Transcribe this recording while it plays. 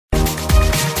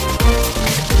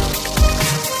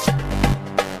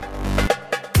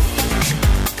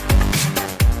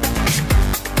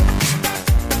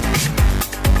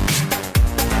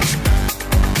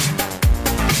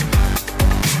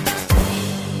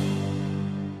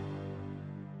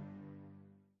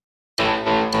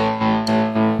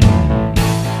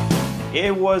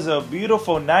It was a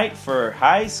beautiful night for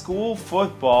high school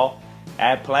football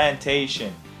at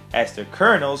Plantation as the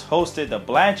Colonels hosted the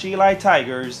Blanche Ely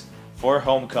Tigers for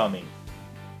homecoming.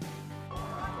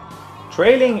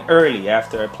 Trailing early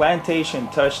after a Plantation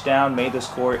touchdown made the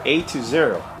score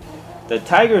 8-0, the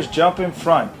Tigers jump in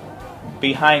front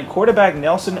behind quarterback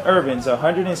Nelson Irvin's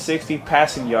 160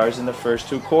 passing yards in the first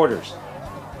two quarters.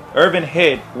 Irvin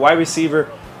hit wide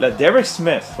receiver LaDerrick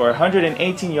Smith for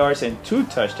 118 yards and 2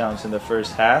 touchdowns in the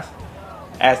first half,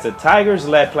 as the Tigers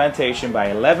led Plantation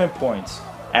by 11 points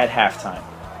at halftime.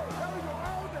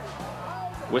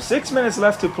 With 6 minutes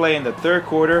left to play in the third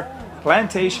quarter,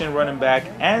 Plantation running back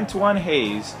Antwuan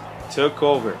Hayes took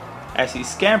over as he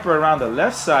scampered around the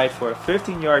left side for a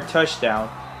 15-yard touchdown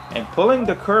and pulling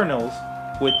the Colonels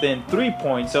within 3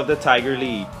 points of the Tiger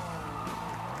lead.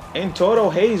 In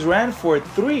total, Hayes ran for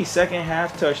 3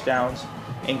 second-half touchdowns,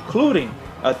 including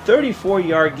a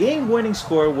 34-yard game-winning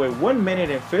score with 1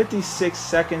 minute and 56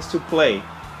 seconds to play,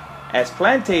 as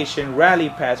Plantation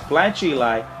rallied past Blanche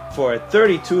Ely for a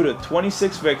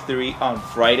 32-26 victory on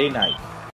Friday night.